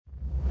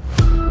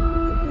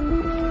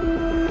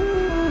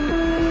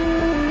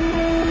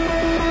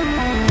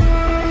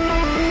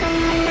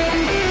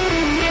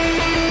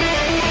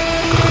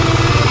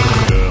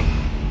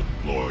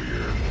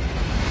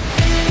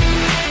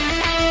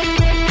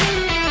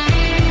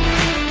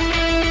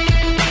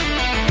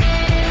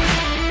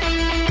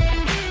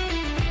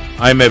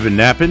I'm Evan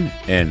Knappen,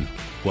 and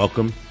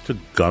welcome to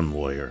Gun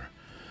Lawyer.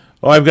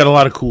 Oh, I've got a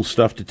lot of cool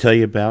stuff to tell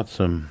you about,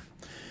 some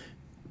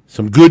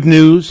good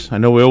news. I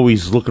know we're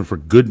always looking for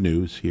good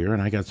news here,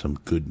 and I got some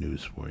good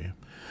news for you.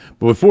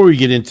 But before we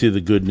get into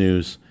the good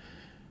news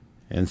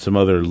and some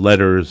other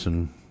letters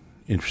and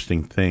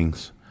interesting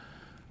things,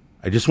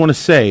 I just want to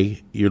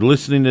say you're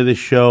listening to this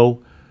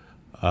show,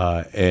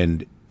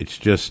 and it's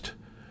just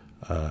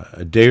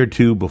a day or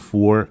two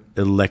before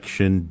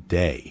Election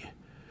Day.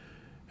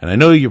 And I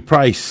know you're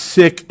probably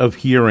sick of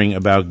hearing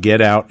about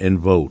get out and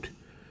vote,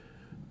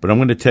 but I'm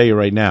going to tell you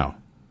right now,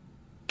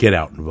 get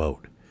out and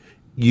vote.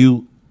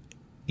 You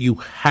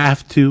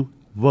have to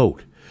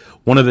vote.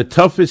 One of the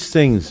toughest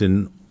things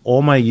in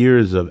all my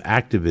years of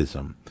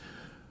activism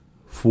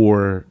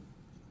for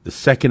the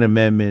Second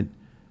Amendment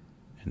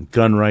and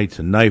gun rights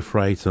and knife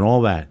rights and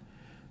all that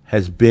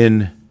has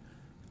been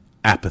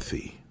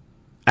apathy.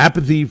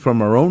 Apathy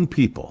from our own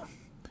people.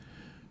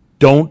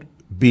 Don't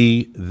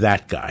be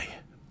that guy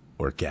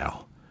or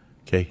gal.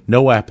 Okay?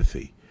 No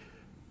apathy.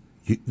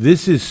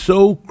 This is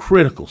so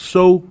critical,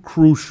 so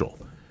crucial.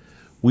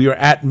 We are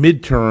at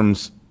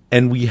midterms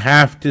and we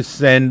have to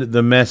send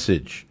the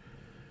message.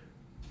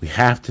 We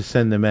have to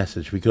send the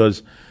message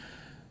because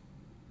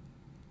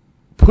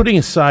putting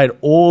aside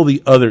all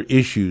the other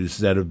issues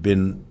that have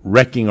been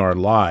wrecking our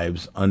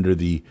lives under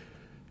the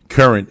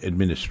current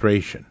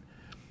administration,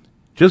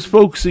 just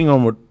focusing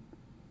on what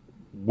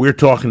we're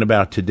talking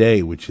about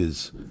today, which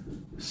is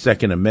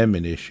Second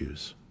Amendment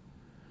issues,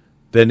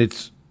 then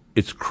it's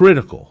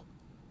critical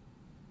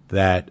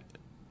that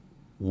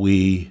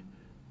we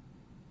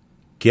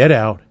get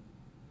out,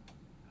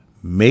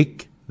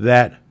 make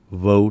that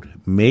vote,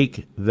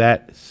 make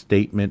that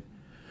statement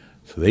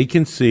so they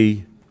can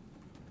see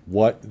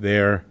what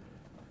they're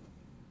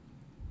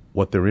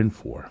in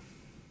for.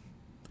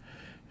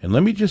 And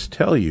let me just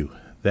tell you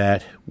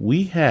that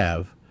we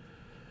have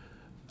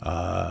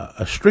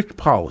a strict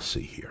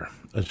policy here,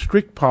 a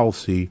strict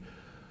policy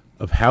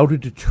of how to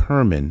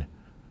determine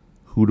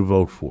who to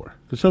vote for.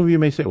 Because some of you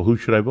may say, well, who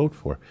should I vote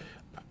for?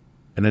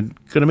 And I'm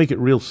going to make it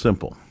real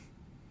simple.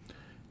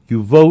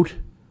 You vote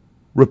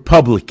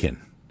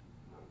Republican.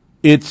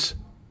 It's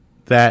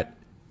that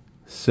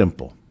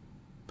simple.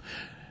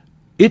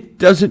 It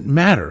doesn't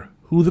matter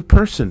who the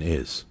person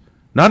is.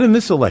 Not in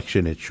this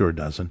election, it sure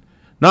doesn't.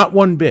 Not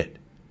one bit.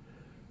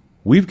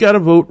 We've got to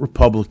vote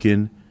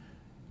Republican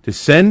to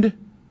send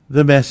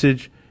the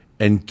message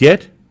and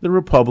get the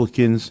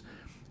Republicans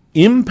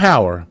in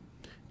power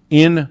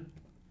in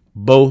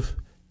both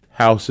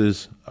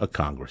houses of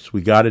Congress.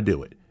 We got to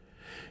do it.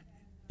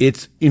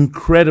 It's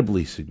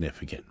incredibly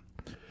significant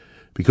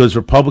because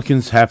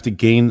Republicans have to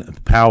gain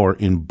power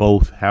in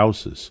both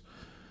houses.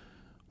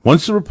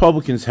 Once the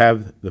Republicans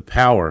have the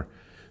power,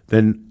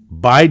 then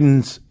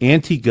Biden's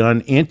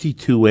anti-gun,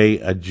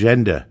 anti-2A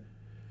agenda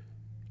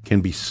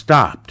can be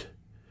stopped.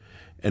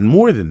 And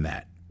more than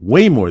that,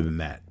 way more than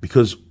that,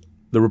 because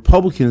the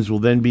Republicans will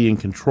then be in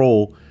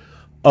control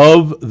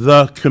of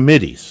the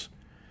committees.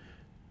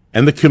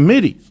 And the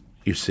committees,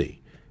 you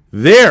see,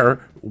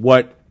 they're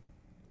what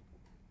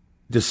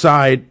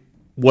decide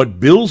what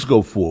bills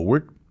go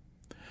forward,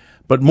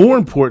 but more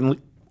importantly,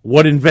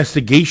 what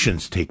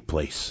investigations take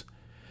place.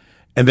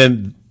 And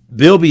then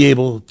they'll be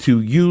able to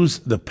use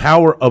the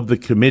power of the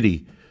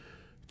committee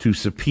to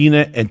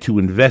subpoena and to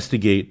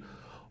investigate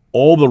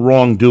all the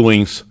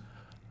wrongdoings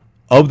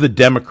of the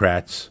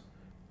Democrats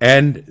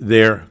and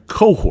their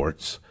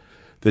cohorts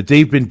that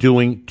they've been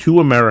doing to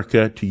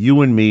America, to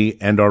you and me,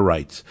 and our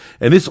rights.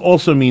 And this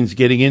also means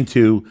getting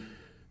into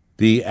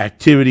the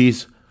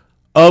activities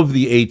of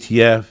the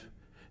ATF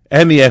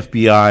and the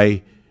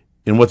FBI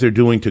in what they're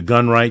doing to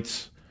gun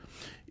rights.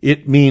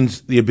 It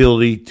means the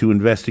ability to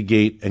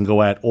investigate and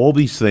go at all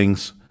these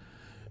things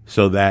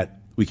so that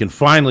we can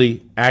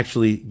finally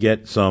actually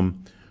get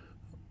some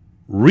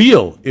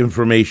real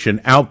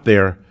information out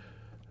there,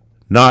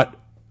 not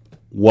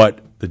what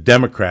the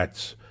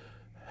Democrats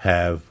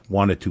have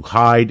wanted to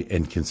hide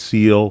and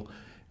conceal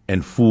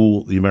and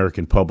fool the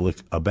American public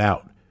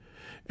about.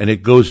 And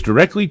it goes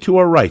directly to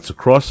our rights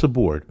across the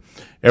board.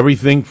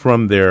 Everything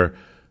from their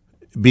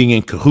being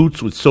in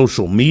cahoots with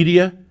social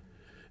media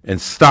and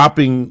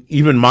stopping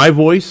even my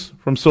voice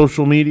from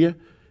social media,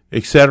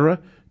 etc.,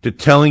 to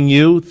telling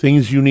you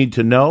things you need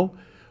to know,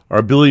 our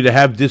ability to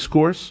have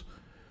discourse,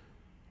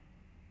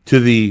 to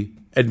the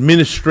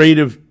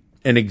administrative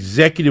and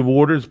executive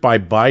orders by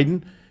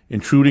Biden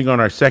intruding on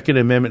our Second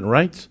Amendment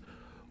rights.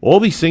 All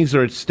these things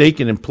are at stake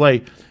and in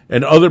play,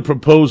 and other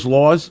proposed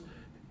laws.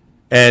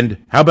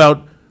 And how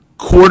about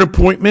court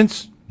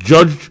appointments,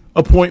 judge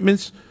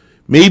appointments,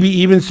 maybe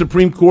even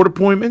Supreme Court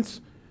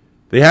appointments?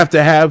 They have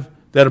to have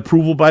that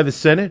approval by the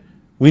Senate.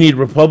 We need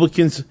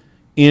Republicans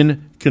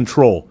in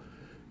control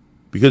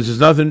because there's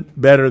nothing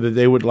better that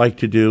they would like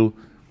to do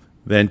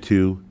than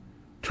to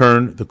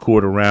turn the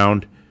court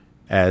around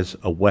as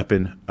a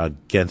weapon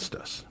against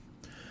us.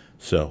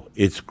 So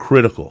it's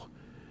critical.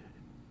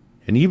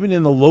 And even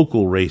in the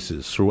local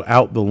races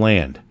throughout the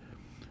land,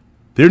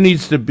 there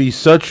needs to be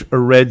such a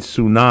red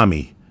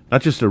tsunami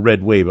not just a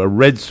red wave, a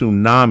red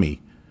tsunami,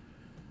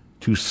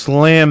 to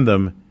slam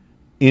them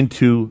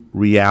into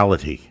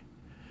reality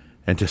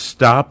and to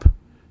stop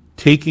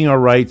taking our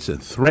rights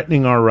and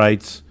threatening our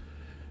rights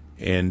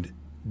and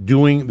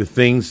doing the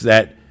things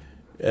that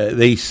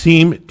they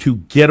seem to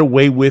get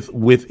away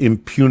with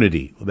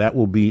impunity. That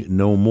will be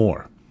no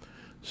more.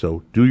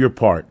 So do your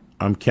part.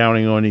 I'm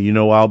counting on you. You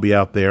know I'll be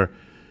out there.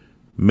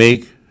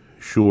 Make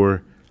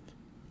sure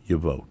you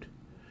vote.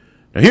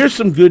 Now here's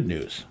some good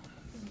news.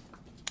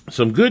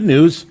 Some good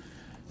news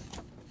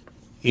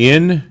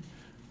in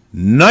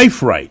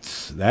knife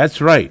rights.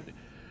 That's right.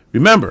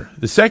 Remember,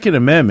 the Second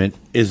Amendment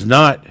is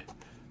not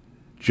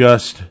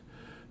just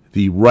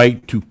the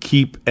right to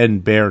keep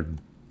and bear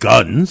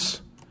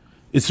guns.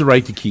 It's the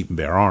right to keep and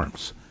bear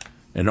arms.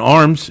 And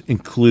arms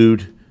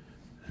include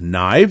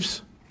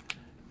knives,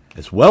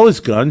 as well as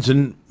guns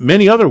and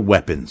many other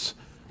weapons.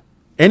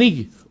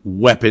 Any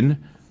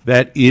weapon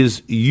that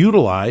is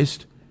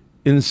utilized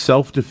in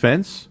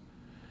self-defense,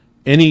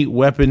 any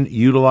weapon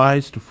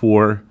utilized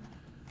for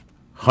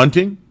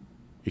hunting,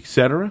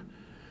 etc.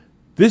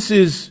 This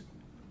is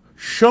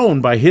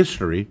shown by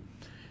history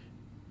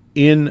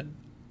in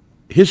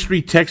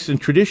history, text, and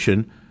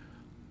tradition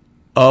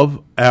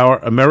of our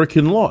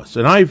American laws.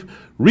 And I've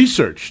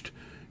researched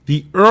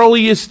the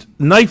earliest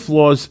knife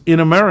laws in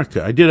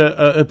America. I did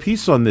a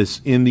piece on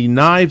this in the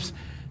Knives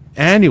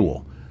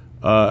Annual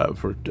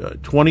for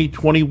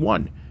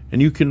 2021,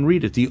 and you can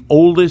read it, the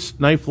oldest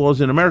knife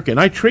laws in America. And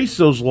I traced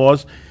those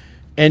laws,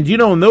 and you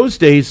know, in those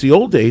days, the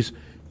old days,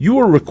 you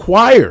were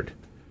required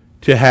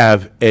to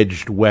have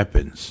edged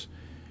weapons.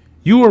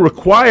 You were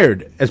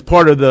required, as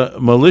part of the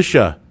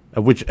militia,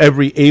 of which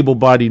every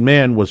able-bodied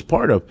man was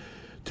part of,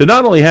 to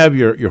not only have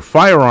your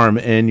firearm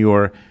and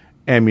your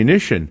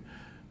ammunition,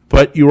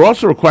 but you were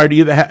also required to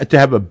either to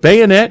have a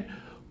bayonet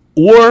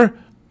or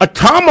a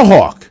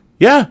tomahawk.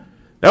 Yeah,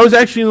 that was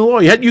actually in the law.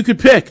 You could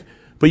pick,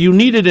 but you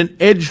needed an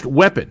edged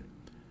weapon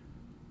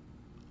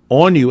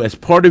on you as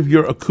part of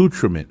your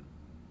accoutrement.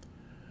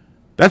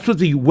 That's what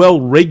the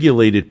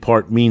well-regulated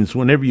part means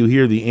whenever you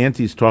hear the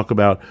antis talk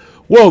about,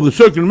 well, the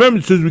Second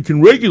Amendment says we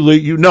can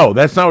regulate you. No,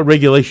 that's not what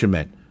regulation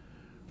meant.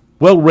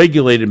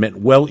 Well-regulated meant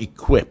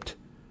well-equipped.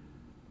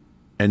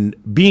 And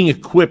being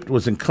equipped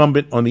was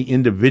incumbent on the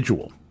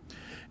individual.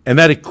 And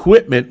that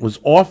equipment was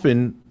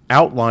often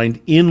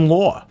outlined in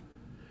law.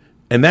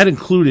 And that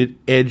included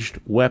edged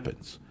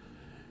weapons.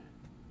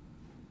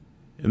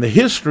 And the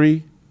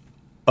history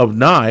of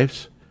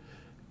knives,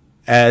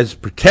 as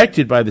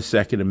protected by the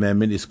Second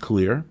Amendment, is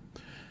clear.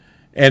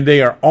 And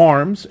they are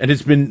arms, and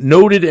it's been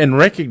noted and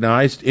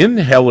recognized in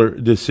the Heller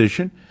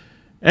decision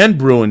and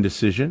Bruen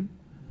decision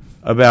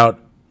about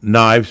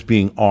knives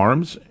being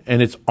arms,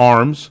 and it's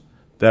arms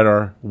that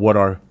are what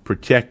are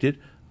protected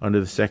under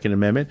the Second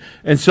Amendment.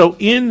 And so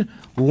in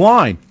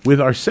line with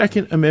our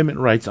Second Amendment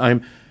rights,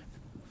 I'm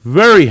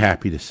very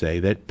happy to say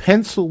that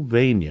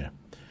Pennsylvania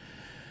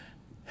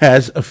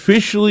has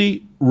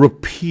officially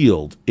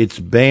repealed its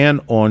ban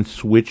on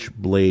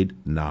switchblade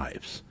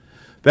knives.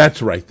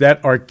 That's right,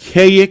 that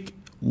archaic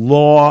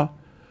law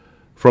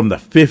from the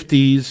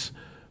 50s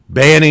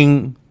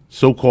banning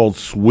so-called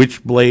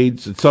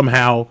switchblades, and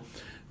somehow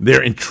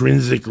they're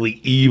intrinsically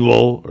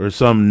evil or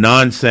some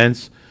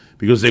nonsense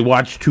because they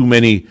watch too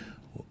many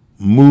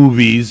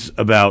movies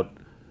about,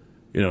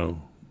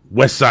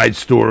 West Side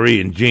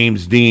Story and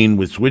James Dean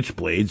with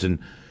switchblades, and,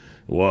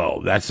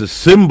 well, that's a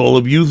symbol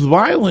of youth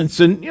violence.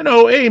 And,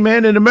 hey,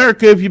 man, in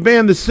America, if you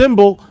ban the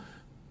symbol,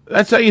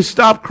 that's how you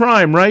stop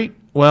crime, right?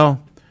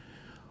 Well,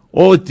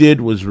 all it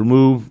did was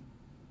remove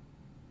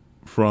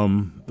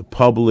from the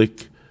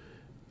public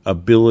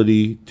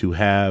ability to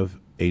have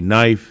a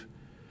knife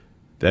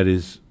that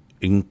is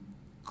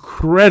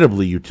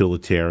incredibly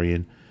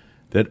utilitarian,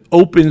 that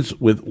opens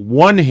with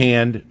one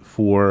hand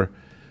for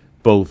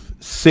both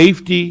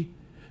safety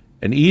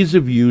and ease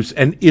of use,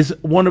 and is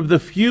one of the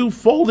few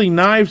folding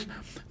knives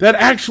that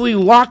actually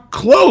lock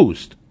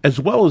closed as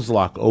well as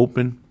lock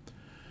open.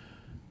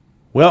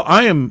 Well,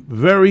 I am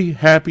very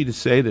happy to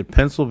say that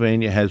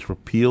Pennsylvania has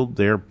repealed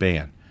their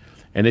ban,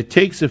 and it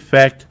takes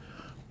effect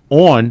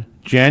on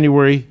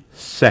January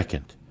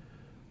 2nd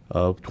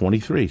of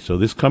 23. So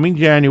this coming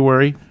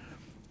January,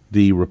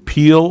 the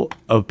repeal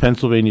of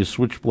Pennsylvania's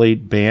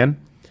switchblade ban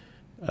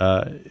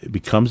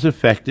becomes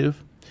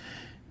effective,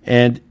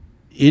 and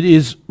it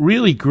is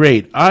really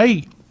great.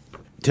 I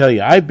tell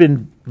you, I've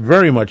been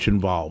very much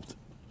involved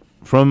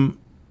from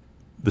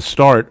the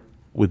start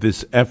with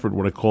this effort,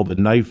 what I call the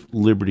Knife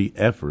Liberty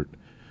effort.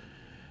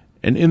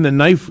 And in the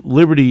Knife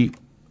Liberty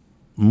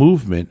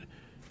movement,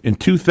 in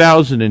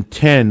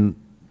 2010,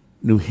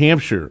 New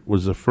Hampshire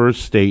was the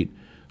first state,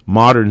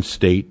 modern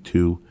state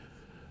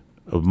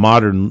of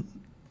modern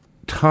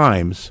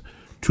times,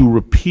 to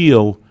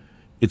repeal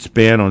its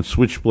ban on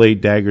switchblade,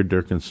 dagger,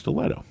 dirk, and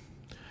stiletto.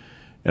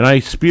 And I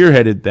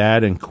spearheaded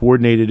that and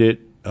coordinated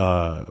it,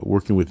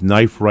 working with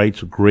Knife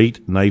Rights, a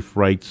great knife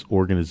rights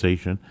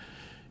organization.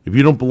 If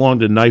you don't belong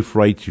to Knife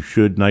Rights, you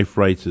should. Knife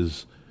Rights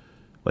is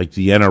like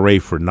the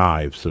NRA for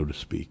knives, so to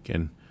speak.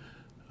 And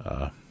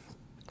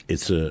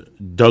It's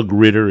Doug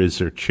Ritter is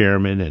their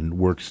chairman and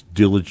works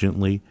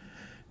diligently,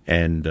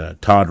 and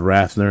Todd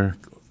Rathner,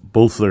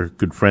 both are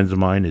good friends of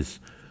mine, is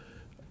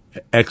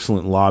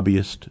excellent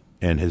lobbyist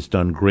and has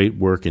done great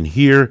work. And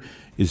here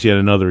is yet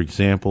another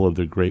example of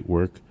their great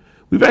work.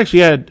 We've actually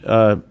had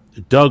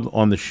Doug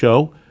on the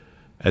show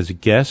as a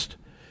guest,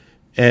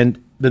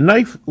 and the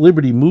Knife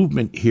Liberty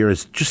movement here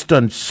has just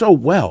done so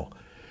well.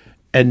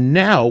 And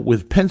now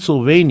with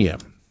Pennsylvania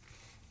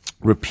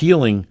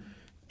repealing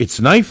its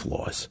knife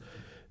laws,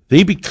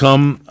 they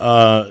become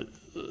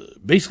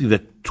basically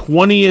the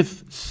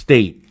 20th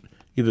state,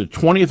 either the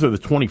 20th or the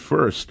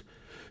 21st,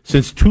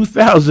 since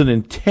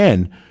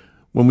 2010,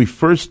 when we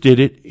first did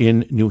it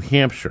in New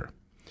Hampshire.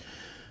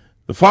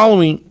 The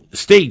following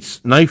states'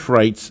 knife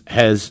rights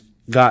has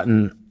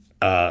gotten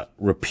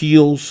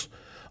repeals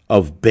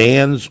of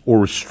bans or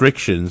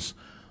restrictions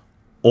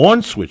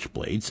on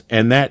switchblades,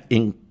 and that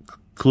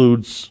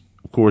includes,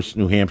 of course,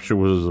 New Hampshire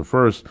was the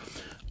first,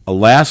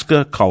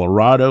 Alaska,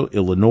 Colorado,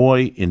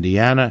 Illinois,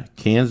 Indiana,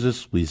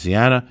 Kansas,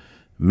 Louisiana,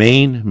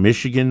 Maine,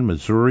 Michigan,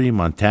 Missouri,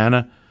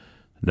 Montana,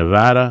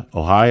 Nevada,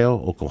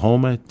 Ohio,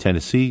 Oklahoma,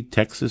 Tennessee,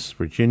 Texas,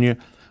 Virginia,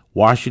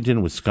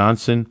 Washington,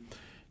 Wisconsin,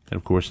 and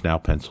of course now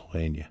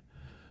Pennsylvania.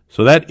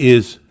 So that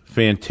is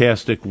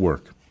fantastic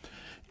work.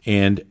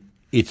 And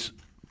it's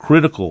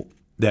critical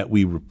that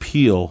we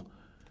repeal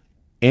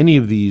any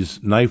of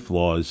these knife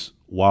laws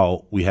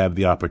while we have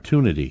the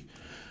opportunity,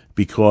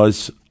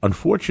 because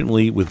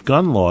unfortunately with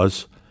gun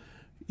laws,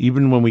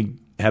 even when we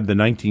had the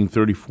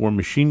 1934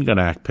 Machine Gun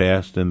Act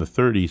passed in the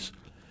 30s,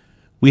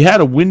 we had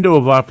a window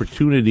of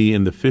opportunity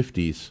in the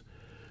 50s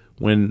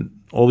when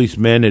all these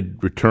men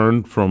had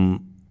returned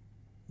from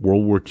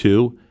World War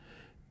II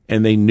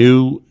and they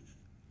knew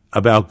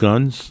about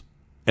guns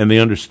and they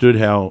understood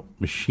how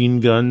machine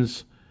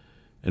guns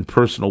and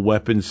personal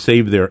weapons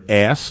saved their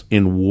ass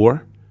in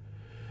war.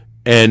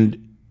 And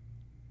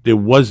there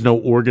was no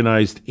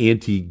organized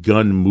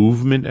anti-gun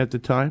movement at the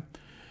time.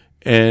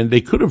 And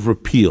they could have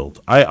repealed,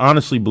 I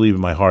honestly believe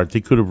in my heart,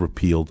 they could have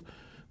repealed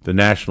the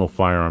National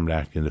Firearms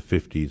Act in the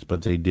 50s,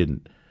 but they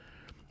didn't.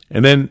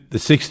 And then the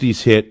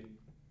 60s hit,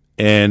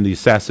 and the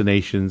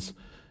assassinations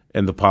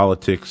and the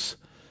politics,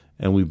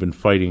 and we've been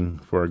fighting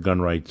for our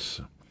gun rights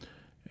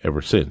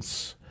ever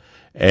since.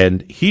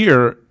 And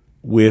here,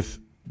 with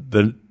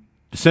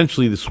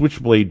essentially the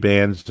switchblade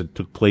bans that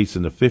took place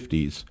in the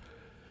 50s,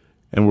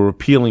 and we're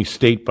repealing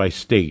state by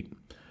state.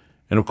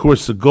 And of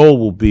course, the goal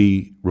will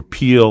be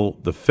repeal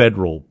the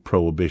federal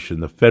prohibition,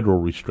 the federal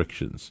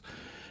restrictions.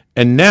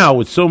 And now,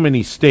 with so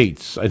many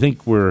states, I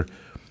think we're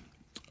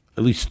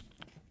at least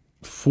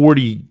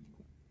 40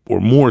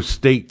 or more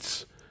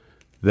states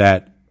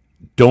that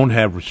don't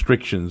have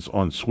restrictions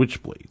on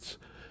switchblades.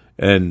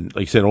 And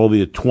like I said, all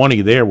the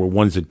 20 there were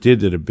ones that did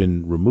that have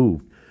been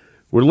removed.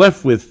 We're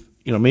left with,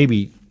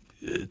 maybe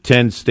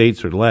 10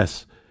 states or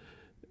less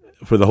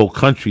for the whole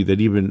country that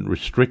even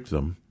restrict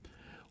them.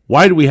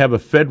 Why do we have a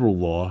federal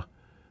law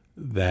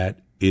that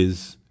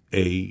is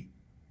a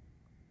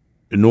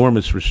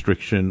enormous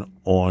restriction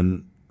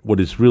on what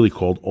is really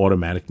called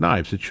automatic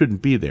knives? It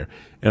shouldn't be there.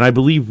 And I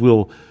believe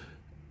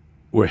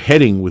we're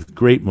heading with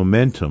great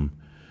momentum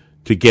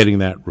to getting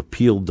that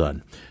repeal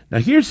done. Now,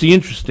 here's the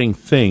interesting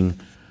thing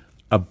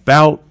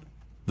about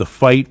the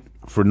fight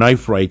for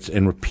knife rights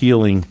and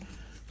repealing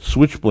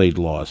switchblade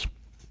laws.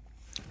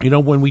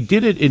 When we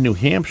did it in New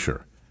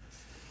Hampshire,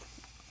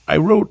 I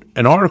wrote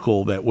an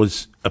article that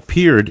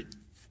appeared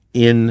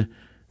in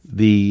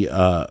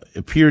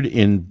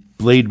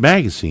Blade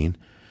magazine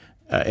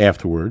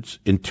afterwards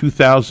in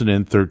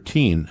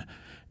 2013,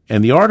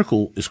 and the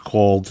article is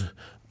called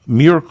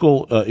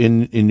 "Miracle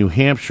in New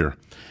Hampshire,"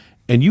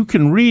 and you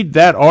can read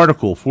that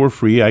article for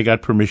free. I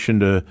got permission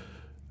to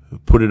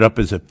put it up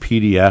as a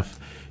PDF.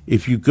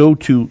 If you go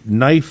to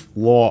Knife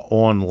Law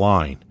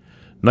Online,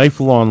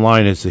 Knife Law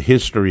Online is the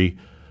history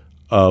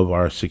of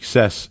our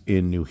success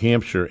in New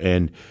Hampshire,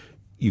 and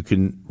you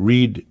can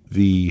read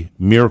the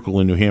Miracle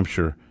in New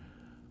Hampshire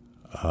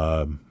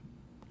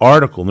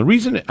article. And the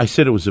reason I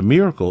said it was a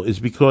miracle is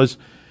because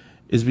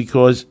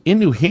in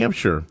New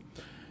Hampshire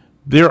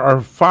there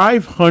are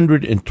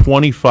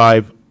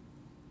 525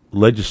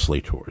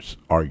 legislators,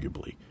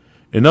 arguably.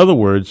 In other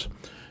words,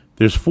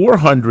 there's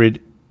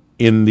 400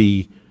 in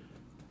the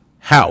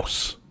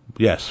House.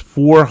 Yes,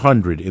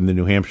 400 in the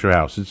New Hampshire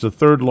House. It's the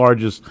third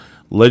largest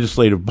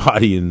legislative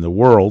body in the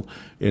world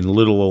in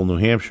little old New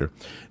Hampshire.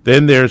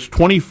 Then there's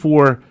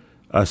 24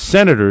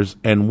 senators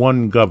and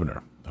one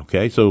governor.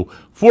 Okay, so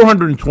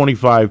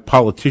 425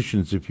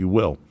 politicians, if you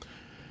will.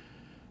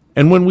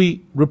 And when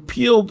we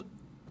repealed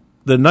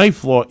the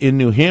knife law in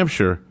New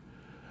Hampshire,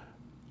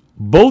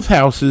 both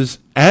houses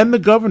and the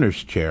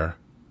governor's chair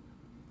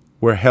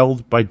were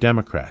held by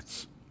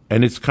Democrats.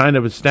 And it's kind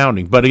of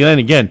astounding. But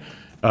again,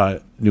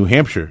 New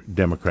Hampshire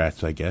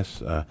Democrats, I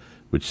guess,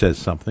 which says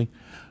something.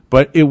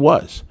 But it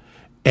was.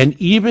 And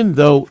even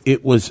though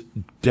it was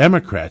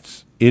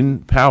Democrats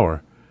in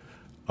power,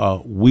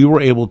 we were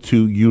able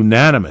to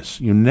unanimous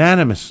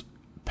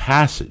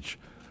passage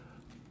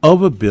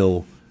of a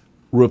bill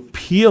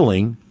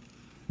repealing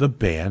the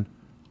ban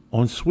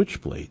on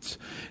switchblades.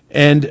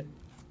 And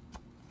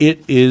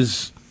it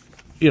is,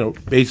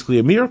 basically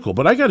a miracle.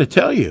 But I got to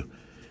tell you,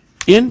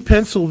 in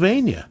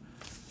Pennsylvania,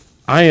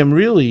 I am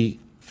really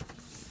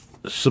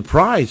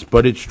surprised,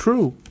 but it's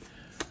true.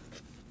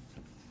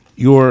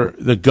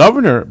 The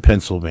governor of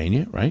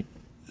Pennsylvania, right,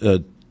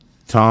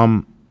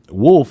 Tom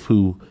Wolf,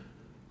 who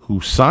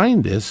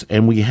signed this,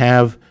 and we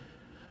have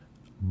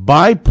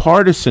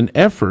bipartisan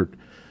effort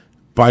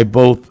by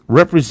both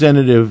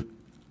Representative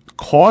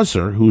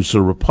Causer, who's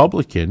a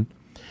Republican,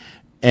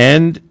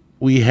 and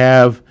we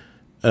have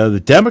the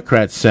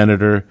Democrat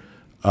Senator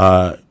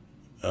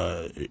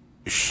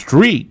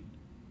Street,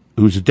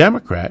 who's a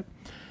Democrat.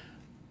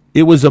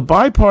 It was a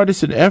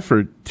bipartisan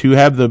effort to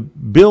have the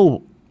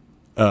bill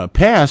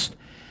passed.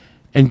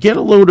 And get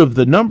a load of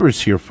the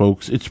numbers here,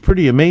 folks. It's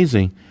pretty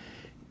amazing.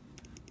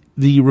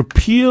 The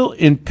repeal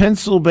in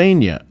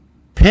Pennsylvania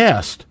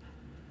passed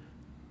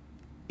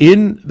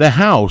in the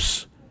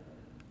House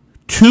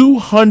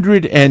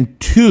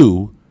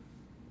 202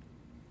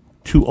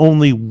 to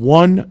only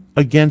 1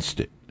 against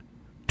it.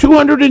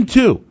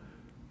 202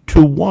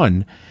 to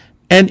 1.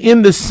 And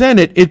in the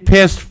Senate, it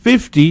passed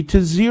 50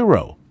 to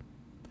 0.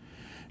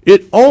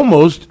 It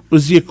almost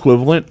was the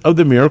equivalent of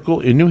the miracle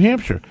in New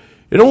Hampshire.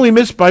 It only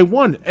missed by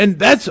 1, and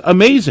that's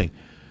amazing.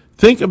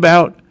 Think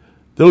about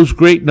those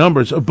great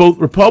numbers of both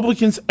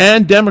Republicans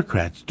and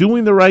Democrats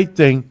doing the right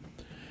thing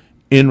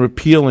in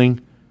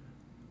repealing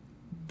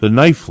the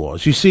knife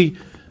laws. You see,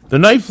 the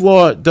knife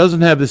law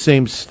doesn't have the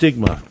same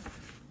stigma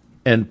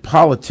and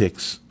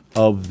politics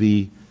of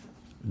the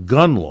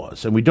gun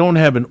laws, and we don't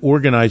have an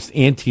organized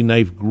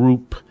anti-knife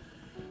group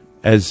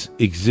as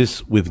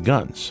exists with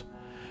guns.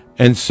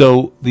 And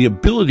so the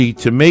ability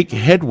to make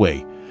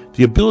headway,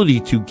 the ability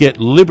to get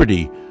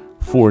liberty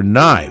for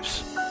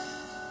knives,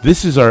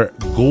 this is our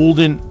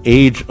golden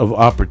age of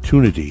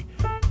opportunity.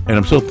 And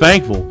I'm so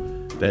thankful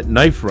that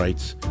Knife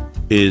Rights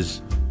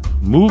is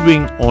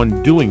moving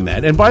on doing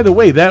that. And by the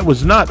way, that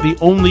was not the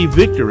only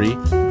victory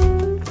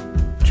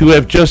to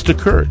have just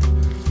occurred,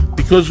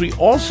 because we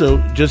also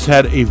just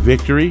had a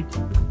victory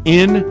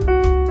in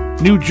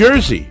New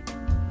Jersey.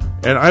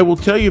 And I will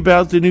tell you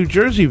about the New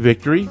Jersey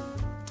victory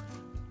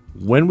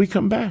when we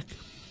come back.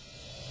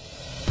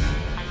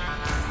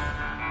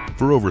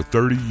 For over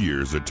 30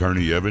 years,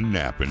 attorney Evan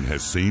Nappen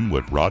has seen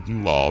what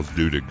rotten laws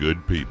do to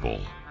good people.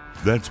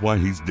 That's why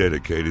he's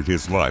dedicated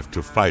his life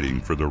to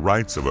fighting for the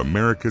rights of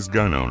America's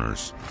gun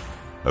owners.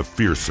 A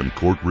fearsome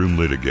courtroom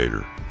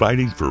litigator,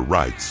 fighting for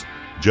rights,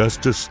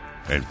 justice,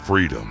 and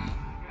freedom.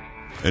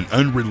 An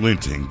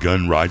unrelenting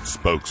gun rights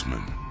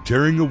spokesman,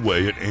 tearing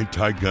away at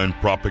anti-gun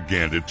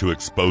propaganda to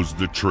expose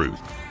the truth.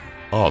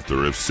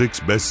 Author of 6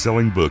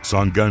 best-selling books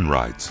on gun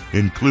rights,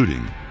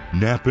 including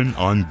Nappen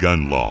on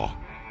Gun Law,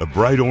 a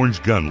bright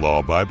orange gun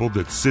law Bible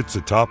that sits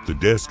atop the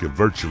desk of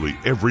virtually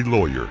every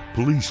lawyer,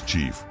 police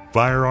chief,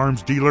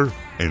 firearms dealer,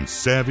 and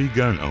savvy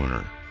gun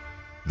owner.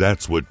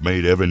 That's what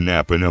made Evan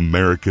Nappen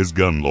America's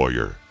gun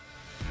lawyer.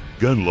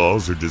 Gun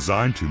laws are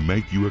designed to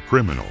make you a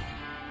criminal.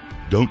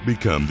 Don't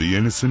become the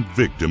innocent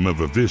victim of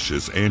a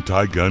vicious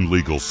anti-gun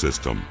legal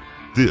system.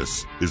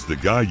 This is the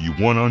guy you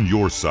want on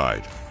your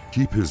side.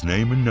 Keep his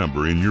name and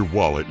number in your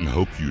wallet and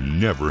hope you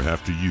never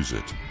have to use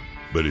it.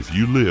 But if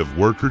you live,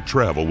 work, or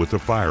travel with a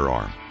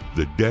firearm,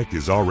 the deck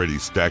is already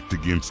stacked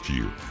against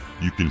you.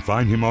 You can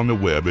find him on the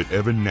web at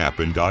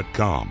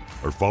evannappen.com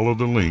or follow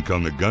the link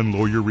on the Gun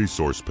Lawyer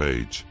resource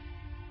page.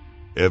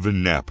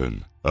 Evan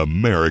Nappen,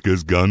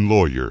 America's gun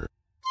lawyer.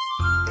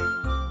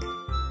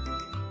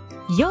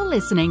 You're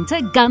listening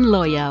to Gun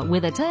Lawyer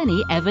with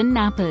attorney Evan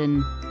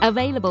Nappen.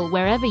 Available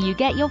wherever you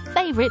get your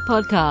favorite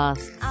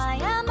podcasts. I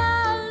am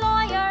a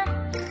lawyer.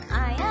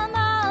 I am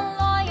a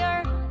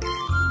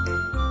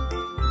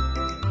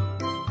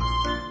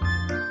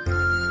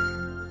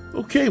lawyer.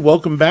 Okay,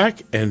 welcome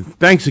back, and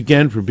thanks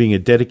again for being a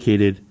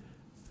dedicated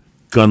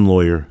Gun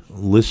Lawyer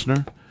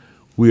listener.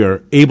 We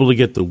are able to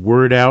get the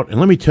word out, and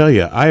let me tell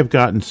you, I have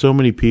gotten so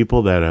many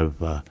people that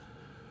have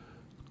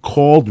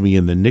called me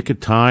in the nick of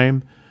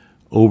time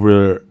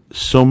over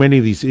so many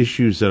of these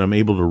issues that I'm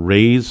able to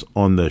raise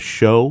on the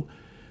show,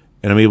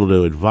 and I'm able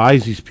to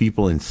advise these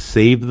people and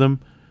save them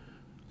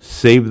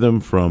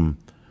from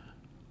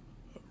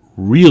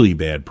really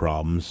bad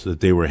problems that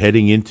they were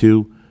heading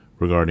into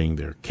regarding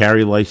their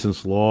carry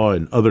license law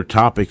and other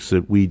topics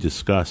that we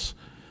discuss.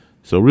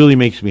 So it really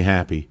makes me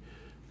happy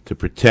to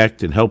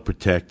protect and help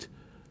protect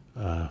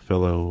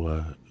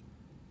fellow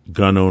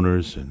gun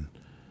owners and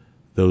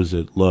those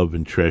that love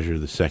and treasure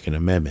the Second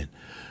Amendment.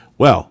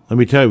 Well, let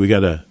me tell you, we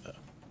got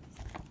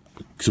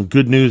some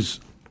good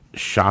news,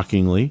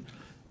 shockingly,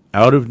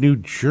 out of New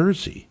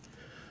Jersey.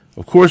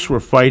 Of course, we're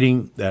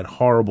fighting that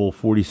horrible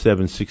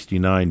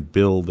 4769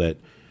 bill that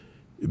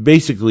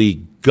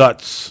basically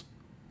guts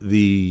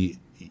the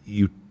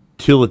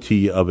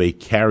utility of a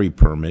carry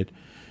permit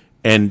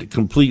and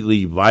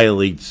completely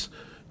violates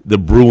the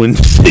Bruen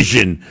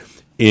decision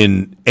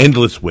in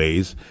endless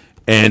ways.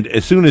 And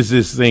as soon as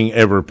this thing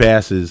ever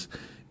passes,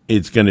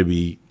 it's going to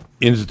be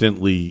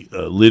instantly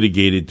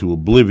litigated to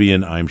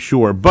oblivion, I'm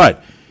sure.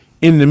 But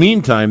In the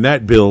meantime,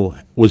 that bill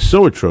was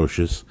so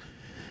atrocious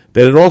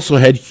that it also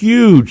had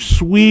huge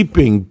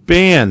sweeping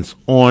bans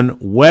on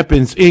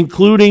weapons,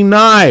 including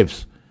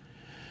knives.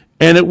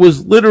 And it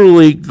was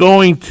literally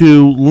going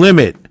to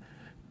limit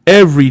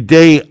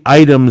everyday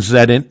items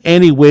that in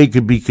any way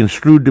could be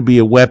construed to be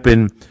a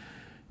weapon,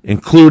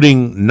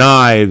 including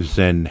knives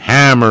and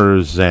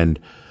hammers and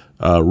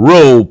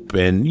rope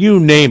and you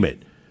name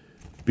it,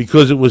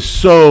 because it was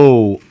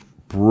so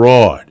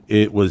broad.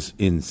 It was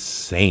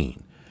insane.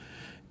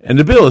 And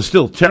the bill is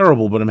still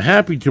terrible, but I'm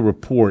happy to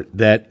report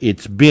that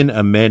it's been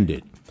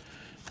amended.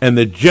 And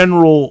the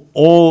general,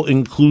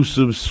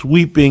 all-inclusive,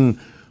 sweeping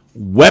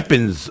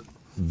weapons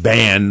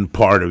ban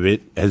part of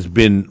it has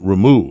been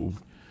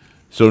removed.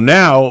 So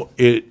now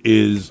it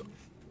is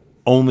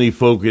only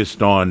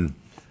focused on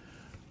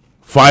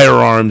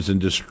firearms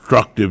and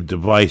destructive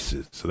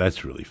devices. So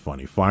that's really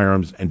funny.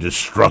 Firearms and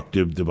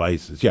destructive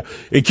devices. Yeah.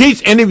 In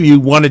case any of you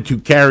wanted to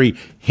carry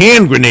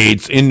hand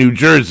grenades in New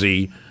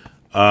Jersey,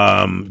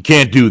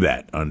 can't do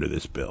that under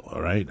this bill.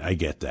 All right. I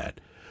get that.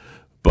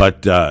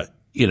 But,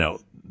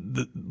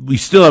 we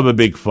still have a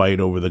big fight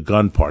over the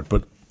gun part.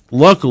 But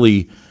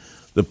luckily,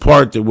 the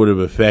part that would have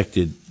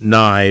affected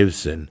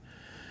knives and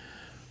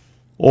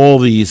all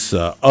these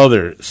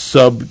other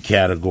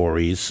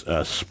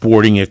subcategories,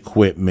 sporting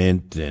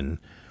equipment, and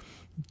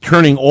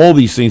turning all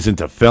these things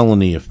into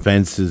felony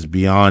offenses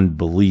beyond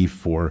belief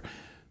for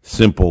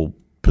simple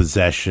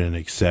possession,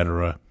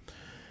 etc.,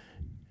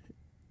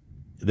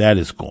 that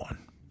is gone.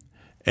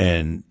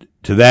 And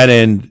to that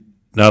end,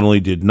 not only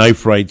did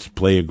knife rights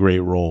play a great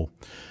role,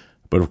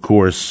 but of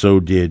course so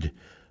did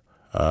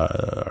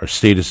our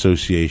state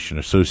association,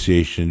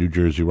 Association of New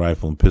Jersey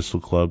Rifle and Pistol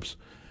Clubs,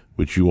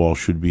 which you all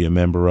should be a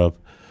member of.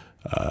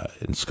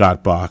 And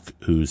Scott Bach,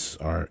 who's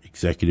our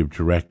executive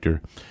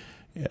director.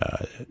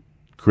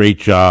 Great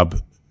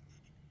job.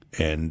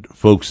 And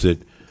folks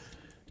that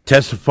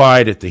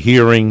testified at the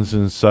hearings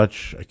and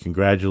such, I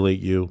congratulate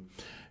you.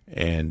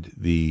 And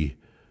the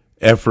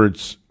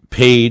efforts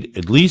paid,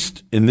 at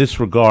least in this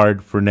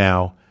regard for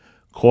now,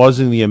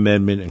 causing the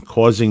amendment and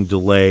causing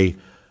delay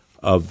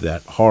of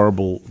that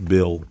horrible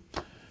bill.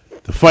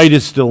 The fight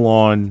is still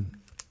on.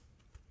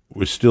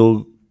 We're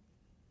still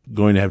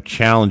going to have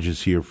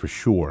challenges here for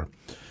sure.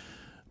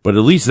 But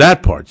at least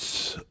that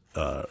part's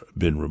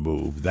been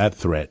removed, that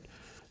threat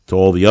to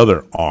all the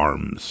other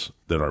arms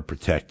that are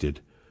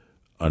protected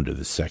under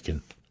the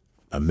Second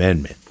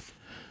Amendment.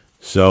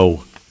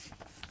 So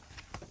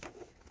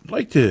I'd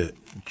like to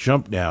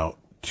jump now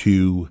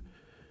to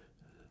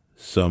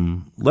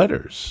some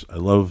letters. I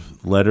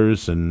love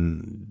letters,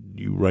 and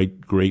you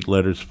write great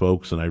letters,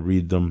 folks, and I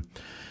read them.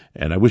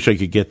 And I wish I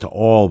could get to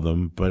all of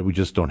them, but we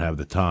just don't have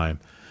the time.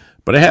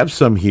 But I have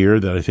some here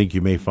that I think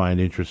you may find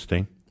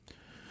interesting.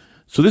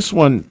 So this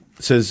one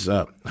says,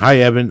 Hi,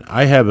 Evan.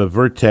 I have a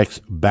Vertex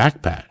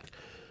backpack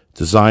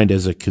designed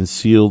as a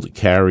concealed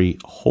carry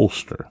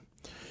holster.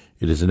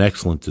 It is an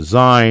excellent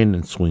design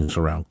and swings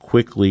around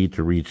quickly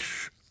to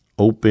reach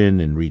open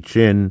and reach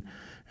in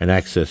and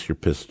access your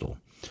pistol.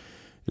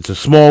 It's a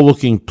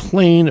small-looking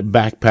plain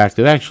backpack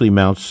that actually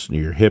mounts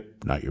near your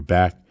hip, not your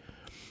back.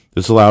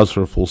 This allows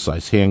for a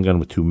full-size handgun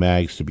with 2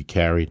 mags to be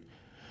carried.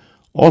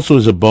 Also,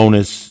 as a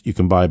bonus, you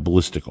can buy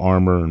ballistic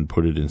armor and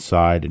put it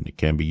inside, and it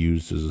can be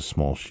used as a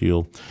small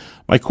shield.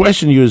 My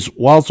question to you is,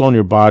 while it's on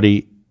your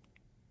body,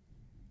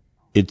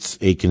 it's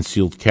a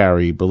concealed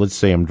carry, but let's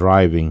say I'm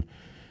driving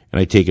and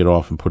I take it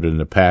off and put it in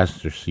the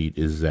passenger seat.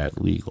 Is that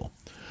legal?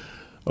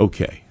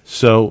 Okay,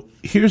 so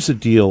here's the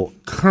deal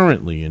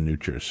currently in New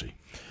Jersey.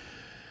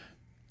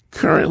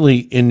 Currently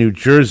in New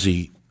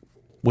Jersey,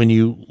 when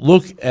you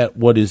look at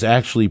what is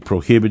actually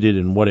prohibited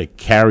and what a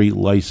carry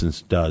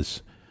license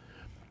does,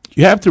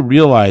 you have to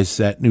realize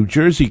that New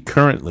Jersey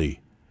currently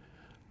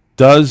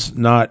does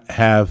not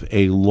have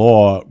a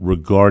law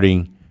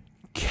regarding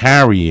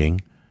carrying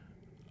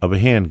of a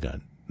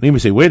handgun. And you may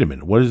say, wait a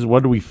minute,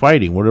 what are we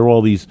fighting? What are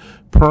all these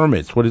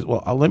permits?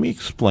 Well, let me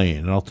explain,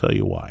 and I'll tell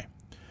you why.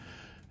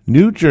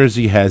 New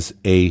Jersey has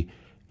a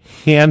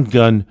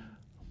handgun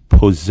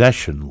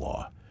possession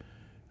law.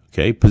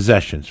 Okay,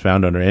 possessions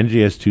found under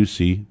NJS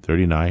 2C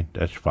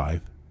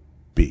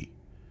 39-5B.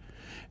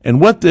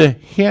 And what the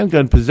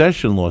handgun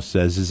possession law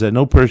says is that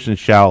no person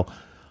shall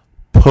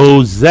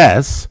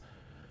possess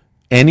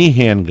any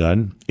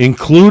handgun,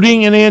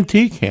 including an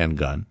antique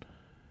handgun,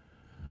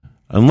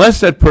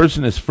 unless that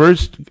person has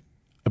first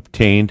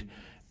obtained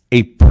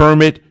a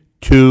permit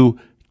to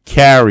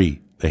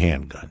carry the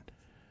handgun.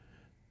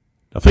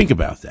 Now think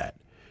about that.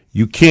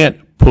 You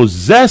can't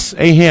possess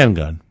a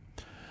handgun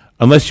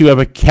unless you have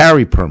a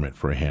carry permit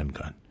for a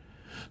handgun.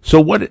 So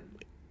what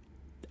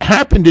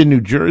happened in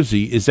New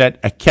Jersey is that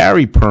a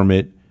carry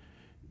permit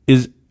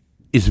is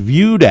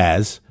viewed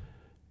as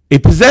a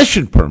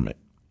possession permit.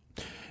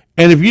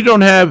 And if you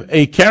don't have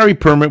a carry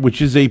permit,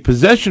 which is a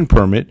possession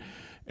permit,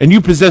 and you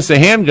possess a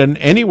handgun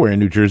anywhere in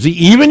New Jersey,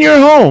 even your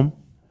home,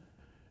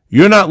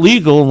 you're not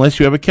legal unless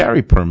you have a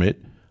carry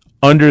permit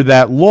under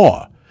that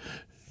law.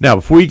 Now,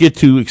 before you get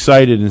too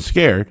excited and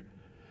scared,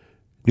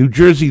 New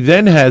Jersey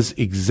then has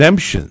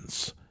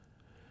exemptions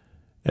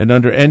And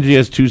under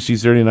NJS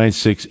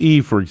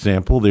 2C39.6E, for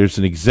example, there's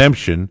an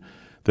exemption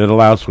that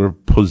allows for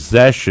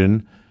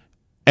possession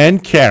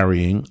and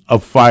carrying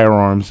of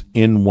firearms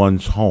in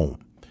one's home.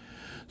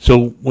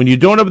 So when you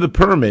don't have the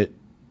permit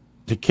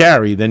to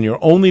carry, then your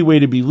only way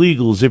to be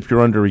legal is if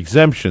you're under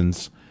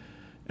exemptions,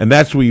 and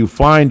that's where you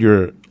find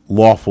your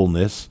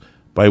lawfulness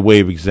by way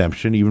of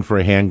exemption. Even for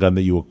a handgun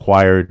that you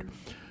acquired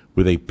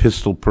with a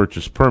pistol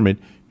purchase permit,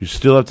 you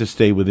still have to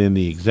stay within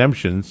the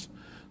exemptions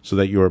so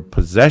that your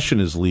possession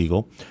is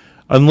legal,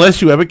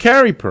 unless you have a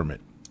carry permit.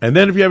 And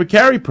then if you have a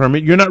carry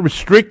permit, you're not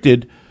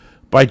restricted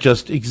by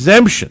just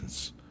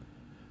exemptions.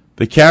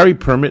 The carry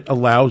permit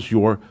allows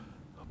your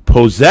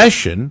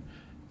possession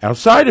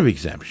outside of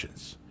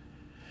exemptions.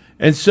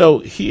 And so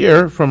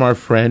here, from our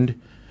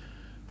friend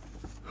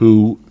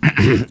who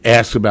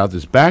asks about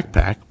this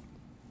backpack,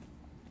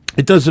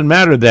 it doesn't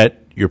matter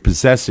that you're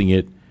possessing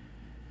it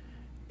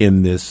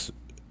in this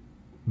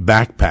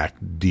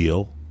backpack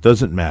deal.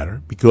 Doesn't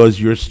matter,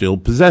 because you're still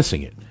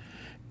possessing it.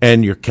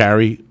 And your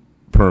carry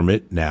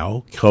permit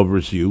now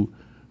covers you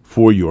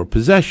for your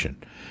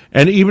possession.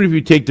 And even if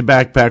you take the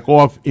backpack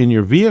off in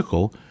your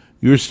vehicle,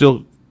 you're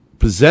still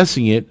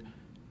possessing it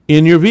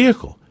in your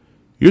vehicle.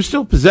 You're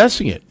still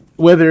possessing it,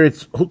 whether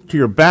it's hooked to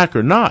your back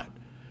or not.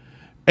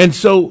 And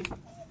so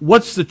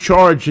what's the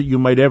charge that you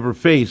might ever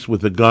face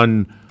with a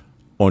gun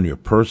on your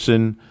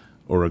person,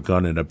 or a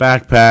gun in a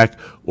backpack,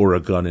 or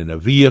a gun in a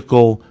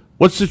vehicle?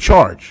 What's the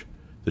charge?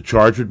 The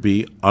charge would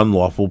be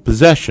unlawful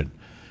possession.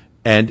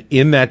 And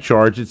in that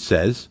charge it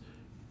says,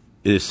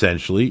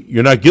 essentially,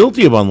 you're not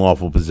guilty of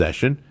unlawful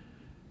possession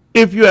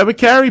if you have a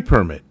carry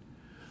permit.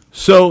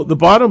 So the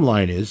bottom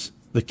line is,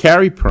 the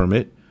carry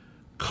permit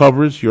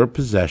covers your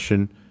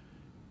possession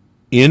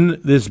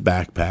in this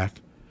backpack,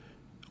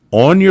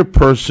 on your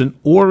person,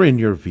 or in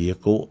your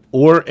vehicle,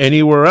 or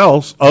anywhere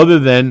else other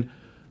than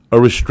a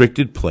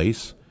restricted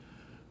place,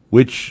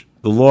 which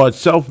the law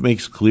itself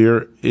makes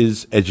clear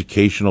is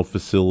educational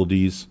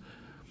facilities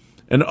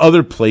and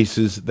other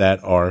places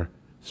that are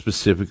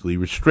specifically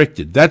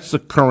restricted. That's the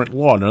current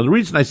law. Now, the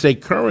reason I say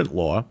current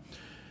law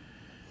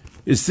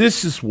is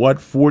this is what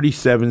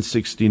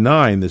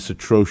 4769, this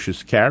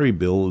atrocious carry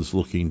bill, is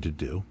looking to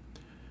do.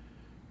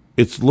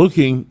 It's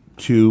looking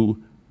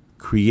to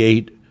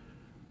create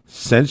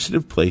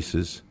sensitive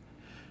places,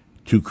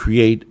 to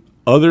create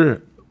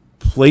other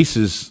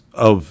places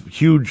of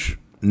huge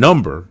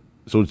number,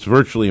 so it's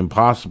virtually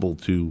impossible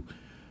to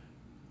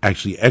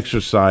actually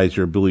exercise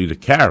your ability to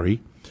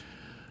carry,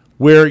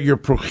 where you're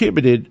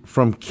prohibited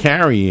from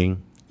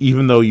carrying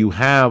even though you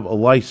have a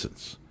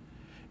license.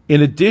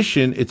 In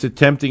addition, it's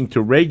attempting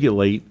to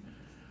regulate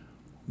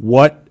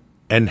what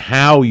and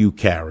how you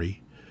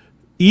carry,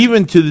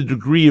 even to the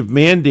degree of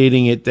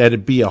mandating it that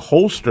it be a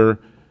holster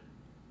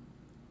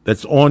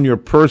that's on your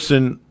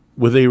person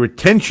with a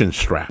retention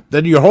strap.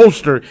 That your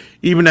holster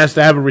even has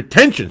to have a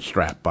retention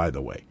strap, by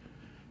the way,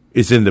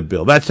 is in the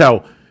bill. That's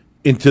how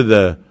into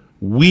the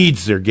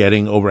weeds they're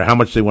getting over how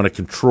much they want to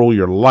control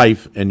your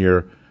life and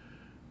your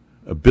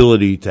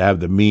ability to have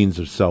the means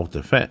of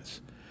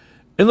self-defense.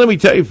 And let me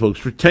tell you,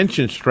 folks,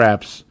 retention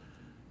straps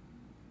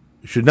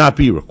should not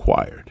be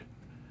required.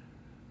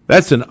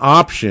 That's an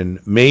option,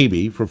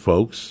 maybe, for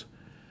folks.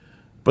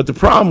 But the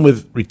problem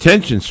with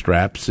retention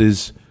straps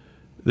is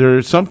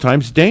they're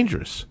sometimes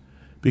dangerous,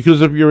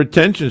 because if your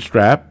retention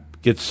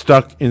strap gets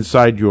stuck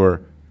inside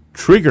your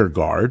trigger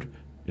guard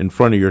in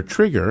front of your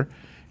trigger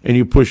and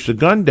you push the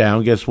gun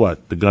down, guess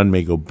what? The gun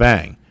may go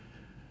bang.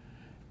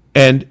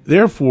 And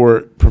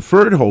therefore,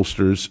 preferred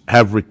holsters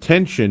have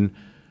retention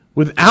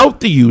without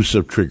the use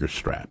of trigger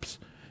straps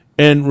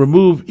and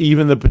remove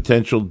even the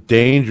potential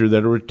danger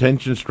that a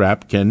retention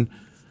strap can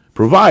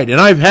provide.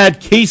 And I've had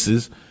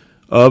cases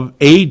of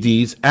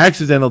ADs,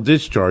 accidental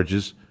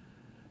discharges,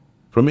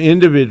 from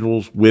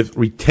individuals with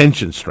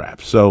retention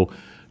straps. So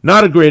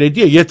not a great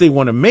idea, yet they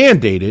want to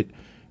mandate it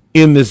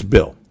in this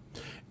bill.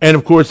 And,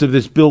 of course, if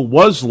this bill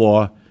was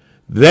law,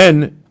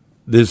 then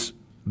this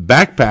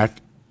backpack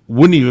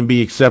wouldn't even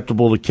be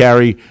acceptable to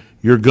carry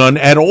your gun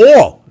at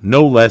all,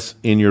 no less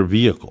in your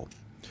vehicle.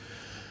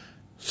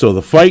 So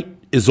the fight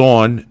is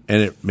on,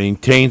 and it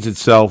maintains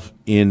itself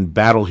in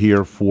battle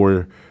here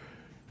for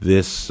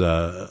this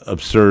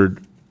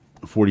absurd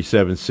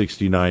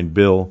 4769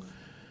 bill.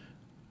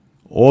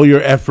 All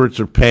your efforts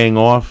are paying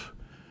off.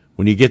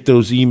 When you get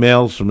those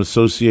emails from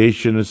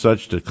association and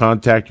such to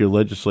contact your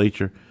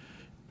legislature,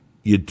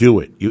 you do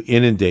it. You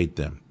inundate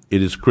them.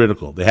 It is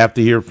critical. They have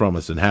to hear from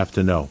us and have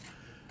to know.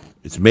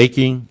 It's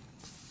making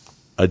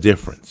a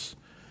difference.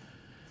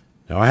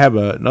 Now, I have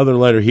another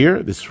letter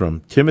here. This is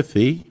from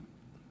Timothy.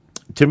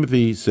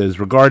 Timothy says,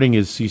 regarding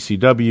his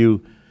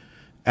CCW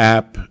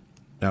app,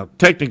 now,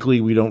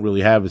 technically, we don't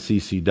really have a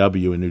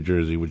CCW in New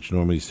Jersey, which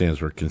normally stands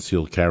for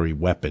Concealed Carry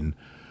Weapon.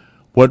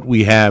 What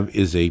we have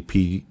is a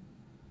P,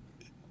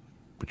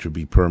 which would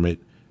be permit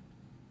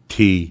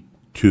T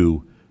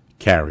to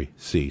carry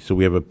C. So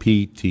we have a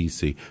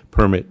PTC,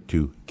 permit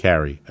to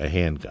carry a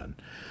handgun.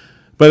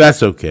 But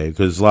that's okay,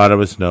 because a lot of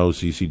us know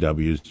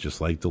CCW is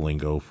just like the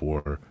lingo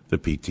for the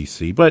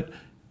PTC. But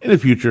in the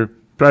future,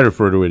 try to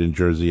refer to it in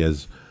Jersey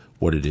as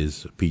what it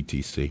is,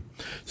 PTC. It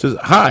says,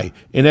 hi,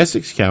 in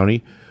Essex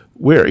County,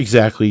 where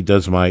exactly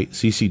does my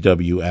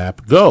CCW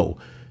app go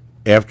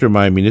after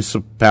my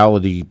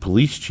municipality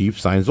police chief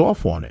signs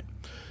off on it?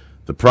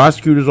 The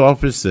prosecutor's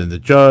office, then the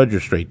judge, or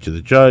straight to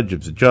the judge?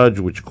 If the judge,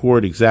 which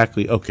court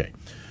exactly? Okay.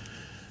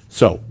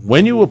 So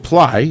when you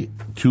apply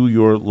to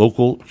your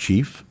local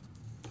chief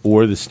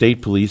or the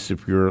state police,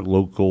 if your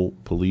local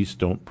police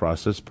don't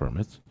process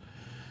permits,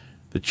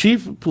 the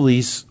chief of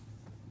police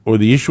or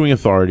the issuing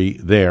authority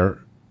there,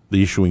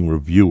 the issuing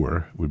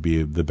reviewer would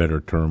be the better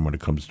term when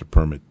it comes to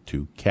permit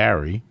to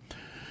carry,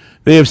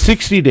 they have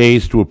 60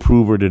 days to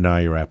approve or deny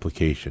your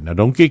application. Now,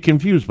 don't get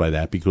confused by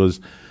that, because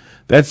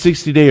that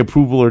 60-day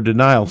approval or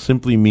denial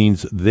simply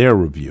means their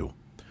review.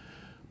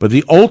 But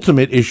the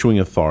ultimate issuing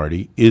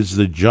authority is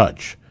the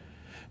judge.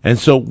 And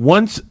so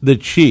once the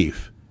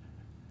chief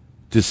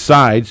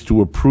decides to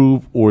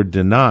approve or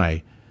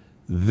deny,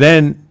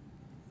 then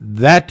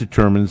that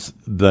determines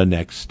the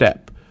next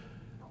step.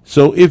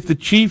 So if the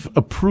chief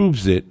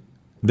approves it,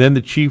 then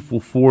the chief will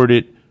forward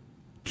it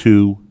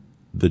to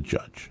the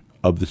judge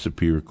of the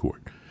Superior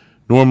Court,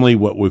 normally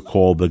what we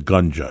call the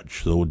gun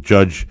judge, so a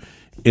judge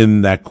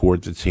in that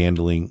court that's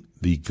handling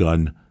the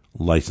gun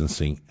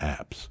licensing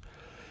apps.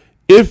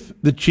 If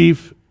the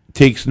chief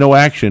takes no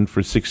action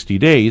for 60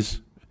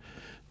 days,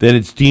 then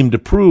it's deemed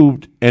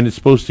approved, and it's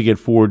supposed to get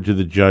forwarded to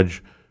the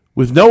judge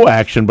with no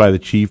action by the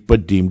chief,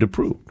 but deemed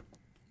approved.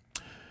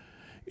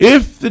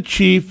 If the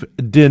chief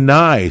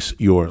denies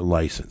your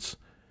license,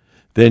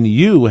 then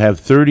you have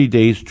 30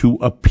 days to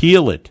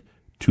appeal it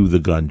to the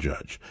gun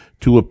judge,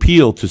 to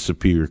appeal to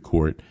Superior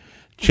Court,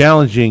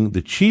 challenging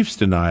the chief's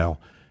denial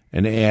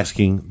and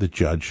asking the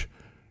judge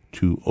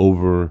to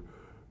override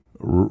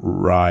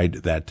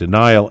that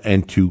denial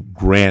and to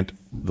grant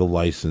the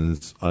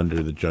license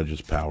under the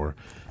judge's power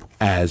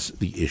as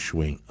the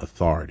issuing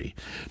authority.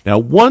 Now,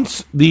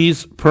 once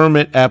these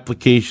permit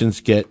applications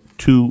get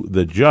to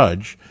the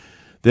judge,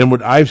 then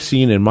what I've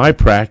seen in my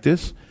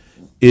practice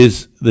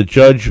is the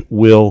judge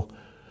will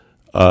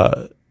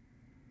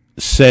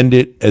send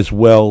it as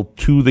well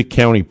to the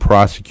county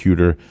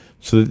prosecutor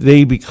so that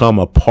they become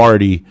a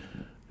party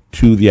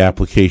to the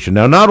application.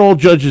 Now, not all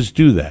judges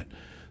do that.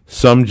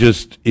 Some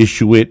just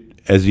issue it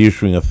as the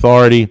issuing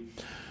authority.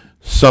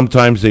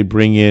 Sometimes they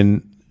bring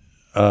in,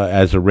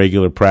 as a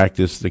regular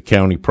practice, the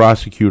county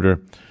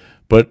prosecutor.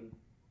 But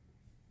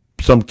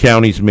some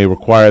counties may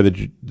require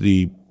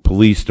the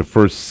police to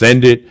first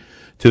send it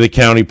to the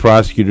county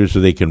prosecutor so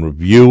they can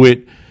review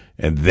it,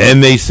 and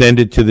then they send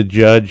it to the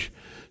judge.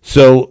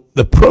 So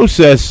the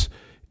process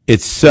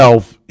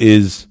itself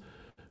is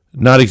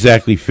not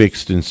exactly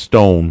fixed in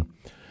stone,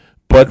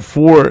 but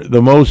for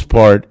the most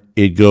part,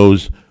 it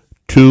goes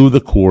to the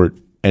court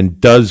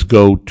and does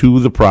go to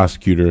the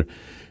prosecutor.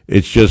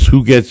 It's just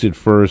who gets it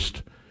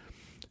first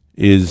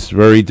is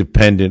very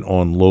dependent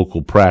on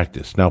local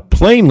practice. Now,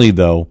 plainly,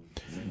 though,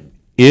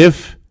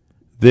 if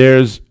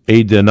there's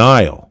a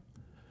denial,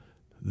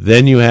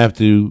 then you have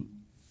to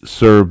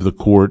serve the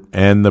court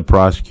and the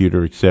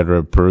prosecutor,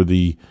 etc., per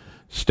the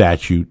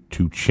statute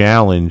to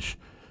challenge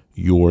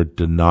your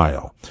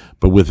denial.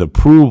 But with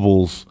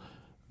approvals,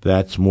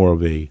 that's more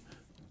of a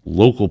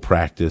local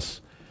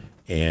practice,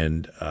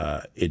 and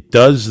it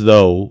does,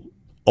 though,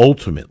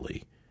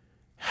 ultimately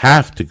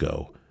have to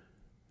go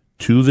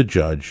to the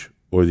judge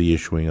or the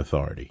issuing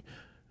authority.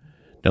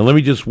 Now, let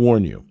me just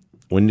warn you,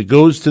 when it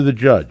goes to the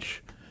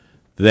judge,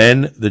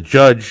 then the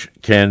judge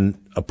can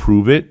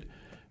approve it.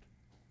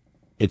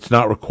 It's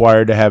not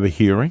required to have a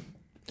hearing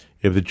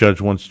if the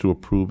judge wants to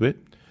approve it.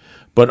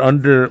 But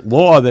under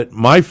law that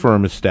my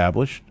firm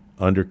established,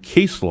 under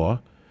case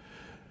law,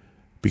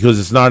 because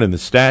it's not in the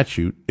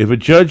statute, if a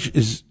judge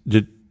is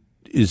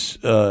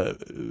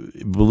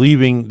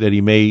believing that he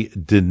may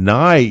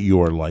deny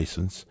your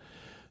license,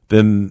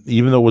 then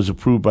even though it was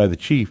approved by the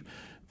chief,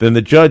 then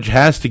the judge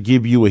has to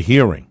give you a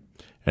hearing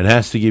and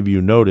has to give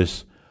you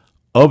notice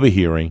of a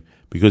hearing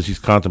because he's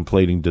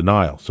contemplating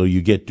denial. So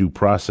you get due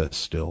process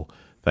still,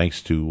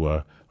 thanks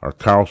to our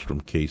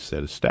Karlstrom case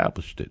that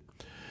established it.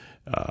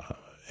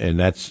 And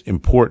that's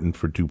important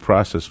for due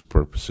process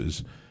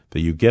purposes, that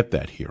you get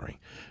that hearing.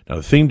 Now,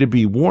 the thing to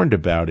be warned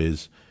about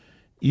is,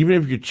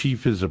 even if your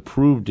chief has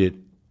approved it,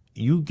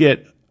 you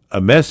get a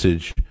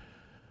message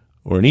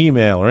or an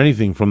email or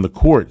anything from the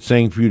court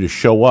saying for you to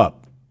show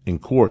up in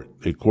court.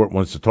 The court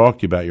wants to talk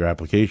to you about your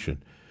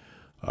application.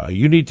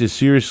 You need to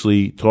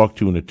seriously talk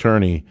to an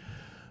attorney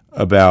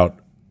about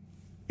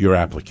your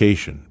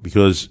application,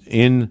 because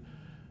in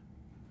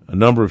a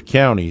number of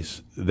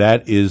counties,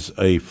 that is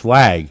a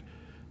flag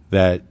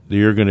that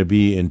you're going to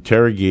be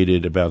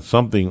interrogated about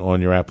something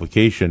on your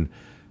application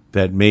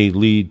that may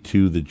lead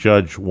to the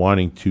judge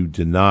wanting to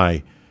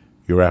deny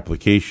your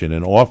application.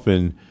 And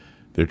often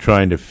they're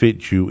trying to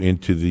fit you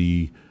into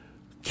the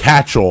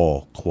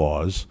catch-all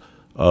clause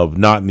of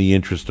not in the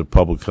interest of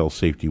public health,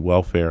 safety,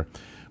 welfare,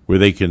 where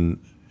they can,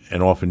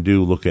 and often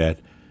do, look at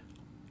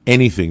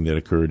anything that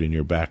occurred in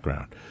your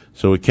background.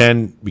 So it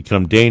can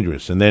become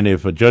dangerous. And then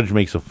if a judge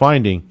makes a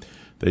finding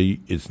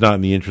it's not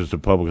in the interest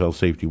of public health,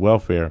 safety,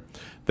 welfare,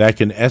 that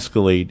can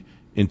escalate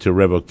into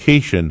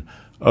revocation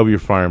of your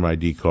firearm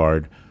ID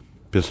card,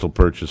 pistol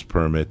purchase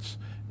permits,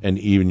 and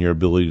even your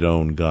ability to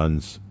own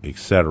guns,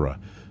 etc.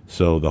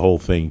 So the whole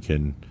thing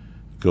can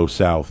go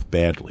south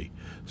badly.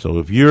 So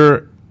if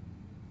you're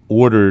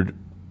ordered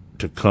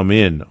to come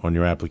in on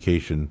your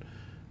application,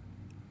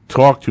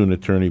 talk to an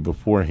attorney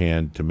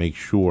beforehand to make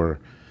sure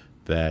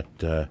that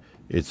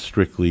it's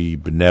strictly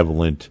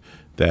benevolent,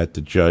 that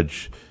the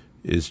judge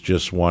is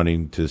just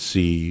wanting to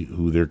see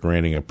who they're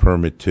granting a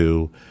permit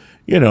to.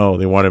 They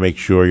want to make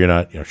sure you're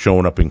not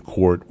showing up in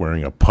court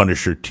wearing a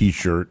Punisher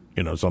T-shirt,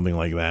 something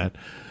like that.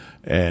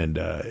 And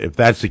if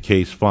that's the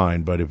case,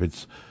 fine. But if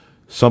it's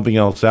something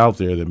else out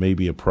there that may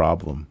be a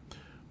problem,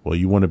 well,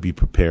 you want to be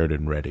prepared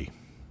and ready.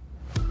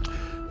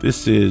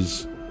 This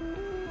is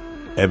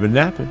Evan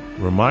Nappen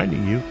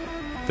reminding you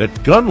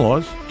that gun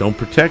laws don't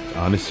protect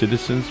honest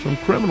citizens from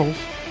criminals.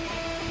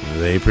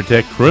 They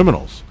protect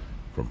criminals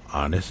from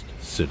honest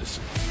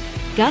citizens.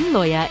 Gun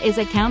Lawyer is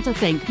a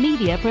Counterthink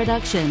media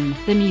production.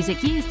 The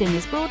music used in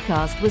this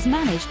broadcast was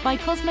managed by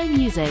Cosmo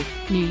Music,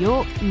 New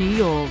York, New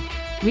York.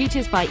 Reach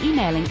us by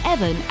emailing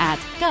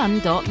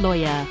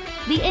evan@gun.lawyer.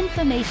 The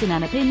information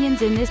and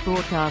opinions in this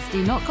broadcast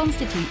do not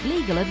constitute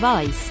legal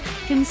advice.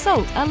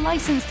 Consult a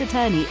licensed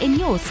attorney in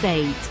your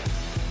state.